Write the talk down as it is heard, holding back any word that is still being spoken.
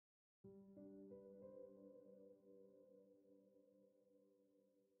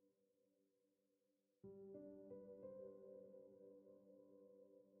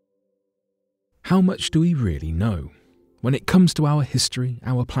How much do we really know? When it comes to our history,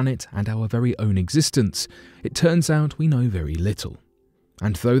 our planet, and our very own existence, it turns out we know very little.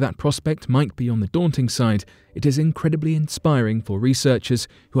 And though that prospect might be on the daunting side, it is incredibly inspiring for researchers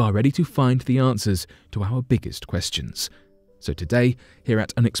who are ready to find the answers to our biggest questions. So today, here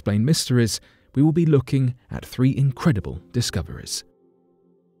at Unexplained Mysteries, we will be looking at 3 incredible discoveries.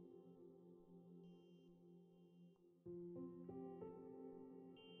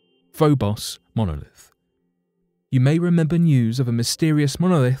 Phobos Monolith. You may remember news of a mysterious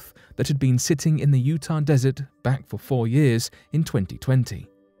monolith that had been sitting in the Utah desert back for 4 years in 2020.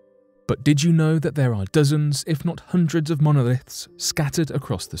 But did you know that there are dozens, if not hundreds of monoliths scattered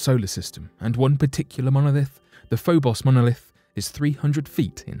across the solar system, and one particular monolith, the Phobos Monolith, is 300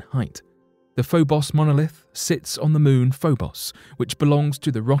 feet in height. The Phobos Monolith sits on the moon Phobos, which belongs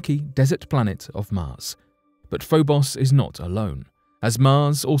to the rocky desert planet of Mars. But Phobos is not alone, as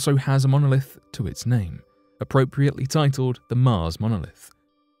Mars also has a monolith to its name, appropriately titled the Mars Monolith.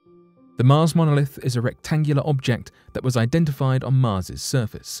 The Mars Monolith is a rectangular object that was identified on Mars's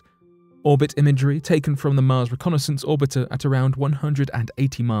surface. Orbit imagery taken from the Mars Reconnaissance Orbiter at around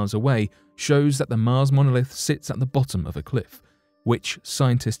 180 miles away shows that the Mars Monolith sits at the bottom of a cliff, which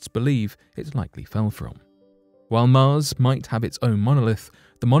scientists believe it likely fell from. While Mars might have its own monolith,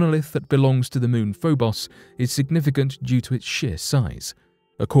 the monolith that belongs to the moon Phobos is significant due to its sheer size.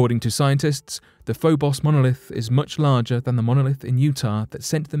 According to scientists, the Phobos monolith is much larger than the monolith in Utah that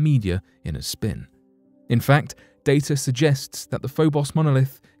sent the media in a spin. In fact, data suggests that the Phobos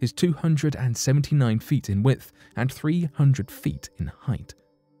monolith is 279 feet in width and 300 feet in height.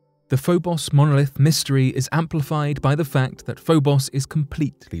 The Phobos monolith mystery is amplified by the fact that Phobos is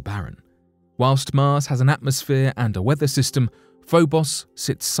completely barren. Whilst Mars has an atmosphere and a weather system, Phobos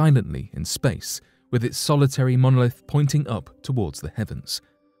sits silently in space, with its solitary monolith pointing up towards the heavens.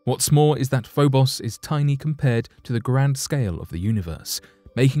 What's more is that Phobos is tiny compared to the grand scale of the universe,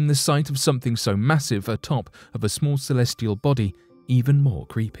 making the sight of something so massive atop of a small celestial body even more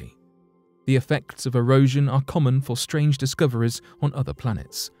creepy. The effects of erosion are common for strange discoveries on other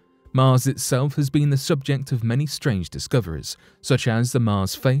planets. Mars itself has been the subject of many strange discoveries, such as the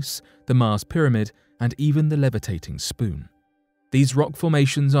Mars Face, the Mars Pyramid, and even the levitating spoon. These rock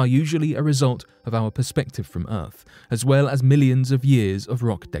formations are usually a result of our perspective from Earth, as well as millions of years of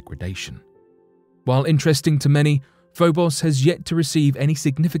rock degradation. While interesting to many, Phobos has yet to receive any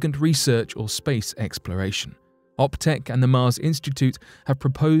significant research or space exploration. Optech and the Mars Institute have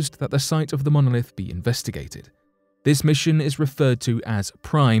proposed that the site of the monolith be investigated. This mission is referred to as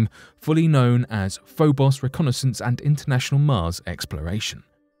PRIME, fully known as Phobos Reconnaissance and International Mars Exploration.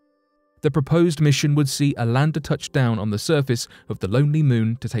 The proposed mission would see a lander touch down on the surface of the lonely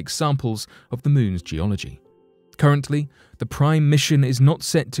moon to take samples of the moon's geology. Currently, the PRIME mission is not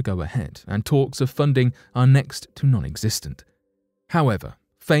set to go ahead, and talks of funding are next to non-existent. However,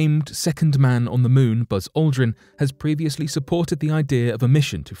 famed second man on the moon Buzz Aldrin has previously supported the idea of a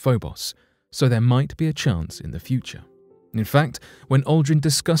mission to Phobos, so there might be a chance in the future. In fact, when Aldrin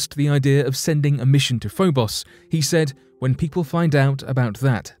discussed the idea of sending a mission to Phobos, he said, "When people find out about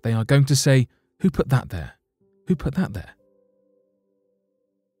that, they are going to say, 'Who put that there? Who put that there?'"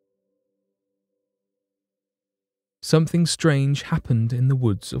 Something strange happened in the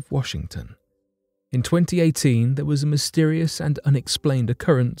woods of Washington. In 2018, there was a mysterious and unexplained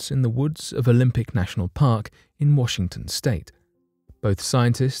occurrence in the woods of Olympic National Park in Washington state. Both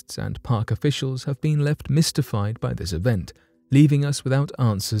scientists and park officials have been left mystified by this event, leaving us without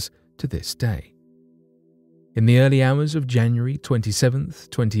answers to this day. In the early hours of January 27,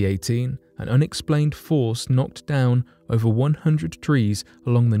 2018, an unexplained force knocked down over 100 trees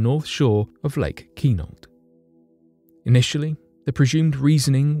along the north shore of Lake Quinault. Initially, the presumed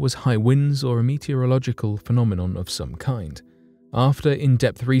reasoning was high winds or a meteorological phenomenon of some kind. After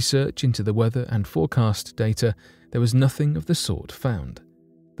in-depth research into the weather and forecast data, there was nothing of the sort found.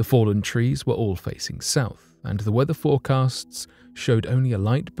 The fallen trees were all facing south, and the weather forecasts showed only a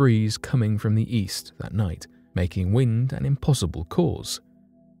light breeze coming from the east that night, making wind an impossible cause.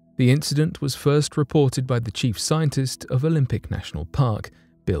 The incident was first reported by the chief scientist of Olympic National Park,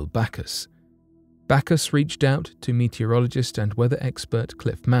 Bill Backus. Backus reached out to meteorologist and weather expert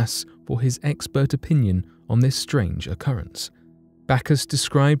Cliff Mass for his expert opinion on this strange occurrence. Backus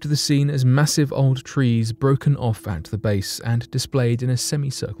described the scene as massive old trees broken off at the base and displayed in a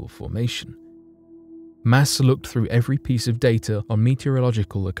semicircle formation. Mass looked through every piece of data on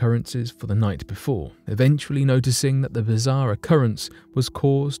meteorological occurrences for the night before, eventually noticing that the bizarre occurrence was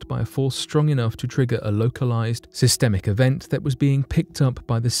caused by a force strong enough to trigger a localized, systemic event that was being picked up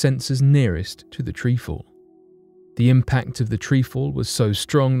by the sensors nearest to the treefall. The impact of the treefall was so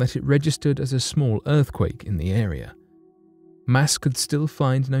strong that it registered as a small earthquake in the area. MAS could still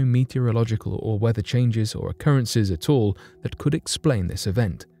find no meteorological or weather changes or occurrences at all that could explain this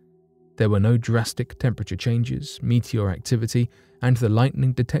event. There were no drastic temperature changes, meteor activity, and the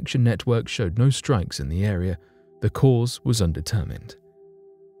lightning detection network showed no strikes in the area. The cause was undetermined.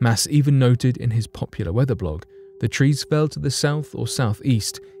 MAS even noted in his popular weather blog, the trees fell to the south or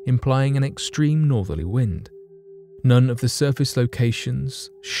southeast, implying an extreme northerly wind. None of the surface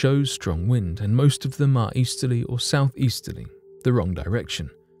locations show strong wind, and most of them are easterly or southeasterly, the wrong direction.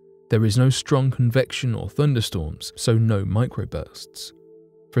 There is no strong convection or thunderstorms, so no microbursts.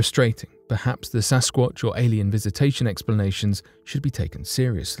 Frustrating, perhaps the Sasquatch or alien visitation explanations should be taken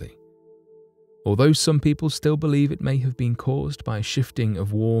seriously. Although some people still believe it may have been caused by a shifting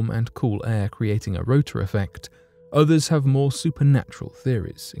of warm and cool air creating a rotor effect, others have more supernatural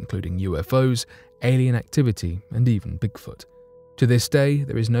theories, including UFOs, alien activity, and even Bigfoot. To this day,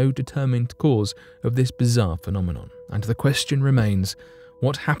 there is no determined cause of this bizarre phenomenon, and the question remains,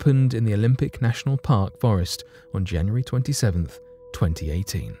 what happened in the Olympic National Park forest on January 27,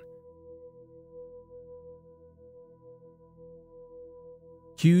 2018?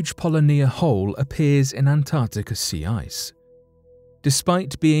 Huge Polonia hole appears in Antarctica sea ice.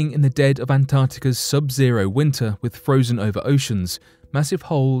 Despite being in the dead of Antarctica's sub-zero winter with frozen-over oceans, massive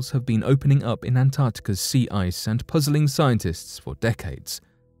holes have been opening up in Antarctica's sea ice and puzzling scientists for decades.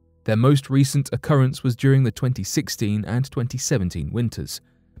 Their most recent occurrence was during the 2016 and 2017 winters,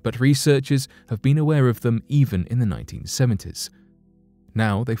 but researchers have been aware of them even in the 1970s.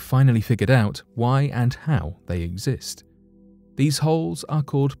 Now they've finally figured out why and how they exist. These holes are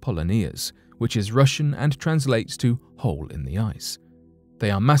called Polonias, which is Russian and translates to hole in the ice.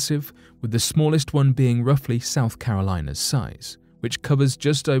 They are massive, with the smallest one being roughly South Carolina's size, which covers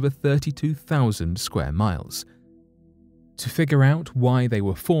just over 32,000 square miles. To figure out why they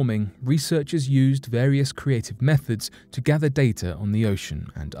were forming, researchers used various creative methods to gather data on the ocean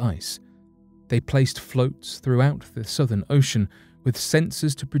and ice. They placed floats throughout the Southern Ocean with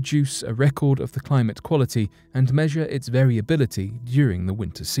sensors to produce a record of the climate quality and measure its variability during the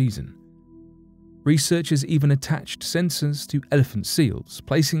winter season. Researchers even attached sensors to elephant seals,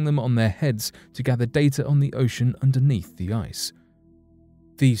 placing them on their heads to gather data on the ocean underneath the ice.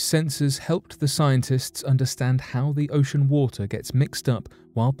 These sensors helped the scientists understand how the ocean water gets mixed up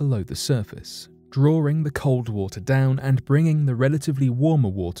while below the surface, drawing the cold water down and bringing the relatively warmer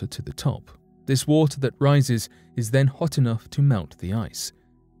water to the top. This water that rises is then hot enough to melt the ice.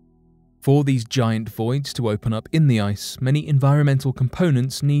 For these giant voids to open up in the ice, many environmental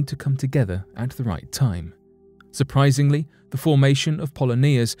components need to come together at the right time. Surprisingly, the formation of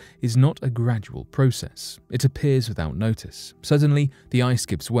Polonias is not a gradual process. It appears without notice. Suddenly, the ice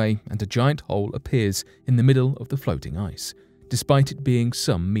gives way and a giant hole appears in the middle of the floating ice, despite it being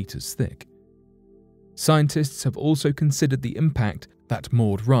some meters thick. Scientists have also considered the impact that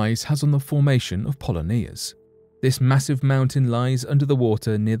moored rise has on the formation of Polonias. This massive mountain lies under the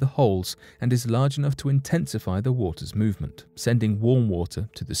water near the holes and is large enough to intensify the water's movement, sending warm water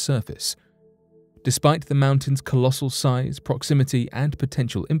to the surface. Despite the mountain's colossal size, proximity, and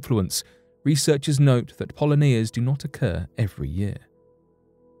potential influence, researchers note that Polonias do not occur every year.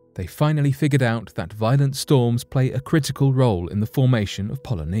 They finally figured out that violent storms play a critical role in the formation of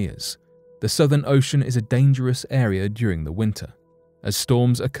Polonias. The Southern Ocean is a dangerous area during the winter, as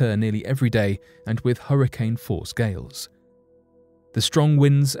storms occur nearly every day and with hurricane-force gales. The strong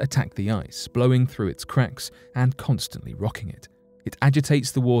winds attack the ice, blowing through its cracks and constantly rocking it. It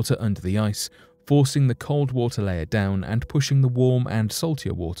agitates the water under the ice, forcing the cold water layer down and pushing the warm and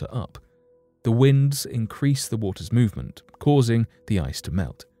saltier water up. The winds increase the water's movement, causing the ice to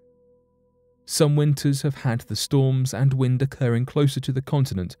melt. Some winters have had the storms and wind occurring closer to the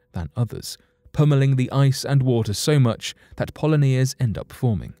continent than others, pummeling the ice and water so much that Polonias end up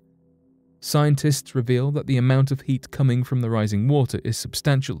forming. Scientists reveal that the amount of heat coming from the rising water is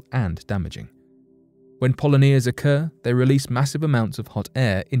substantial and damaging. When Polonias occur, they release massive amounts of hot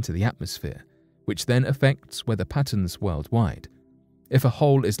air into the atmosphere, which then affects weather patterns worldwide. If a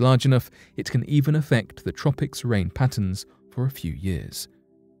hole is large enough, it can even affect the tropics' rain patterns for a few years.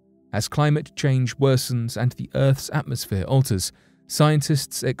 As climate change worsens and the Earth's atmosphere alters,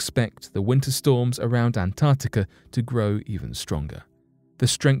 scientists expect the winter storms around Antarctica to grow even stronger. The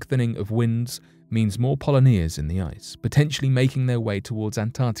strengthening of winds means more Polonias in the ice, potentially making their way towards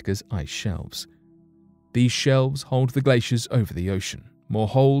Antarctica's ice shelves. These shelves hold the glaciers over the ocean. More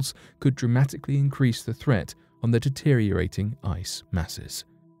holes could dramatically increase the threat on the deteriorating ice masses.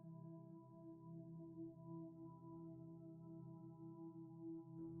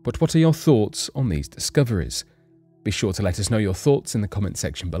 But what are your thoughts on these discoveries? Be sure to let us know your thoughts in the comment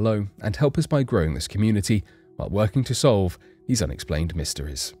section below and help us by growing this community while working to solve these unexplained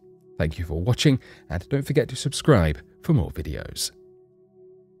mysteries. Thank you for watching, and don't forget to subscribe for more videos.